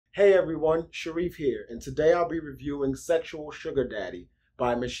Hey everyone, Shariff here, and today I'll be reviewing Sexual Sugar Daddy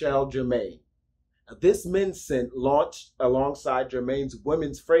by Michel Germain. This men's scent launched alongside Germain's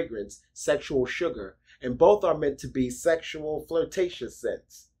women's fragrance, Sexual Sugar, and both are meant to be sexual, flirtatious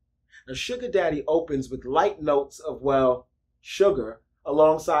scents. Now, Sugar Daddy opens with light notes of, well, sugar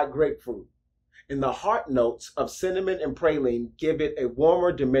alongside grapefruit. And the heart notes of cinnamon and praline give it a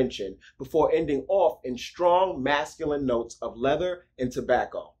warmer dimension before ending off in strong masculine notes of leather and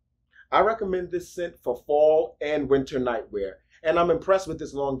tobacco. I recommend this scent for fall and winter nightwear, and I'm impressed with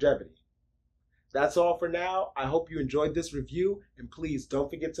its longevity. That's all for now. I hope you enjoyed this review, and please don't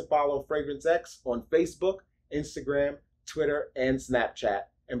forget to follow FragranceX on Facebook, Instagram, Twitter, and Snapchat,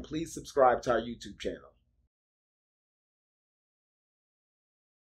 and please subscribe to our YouTube channel.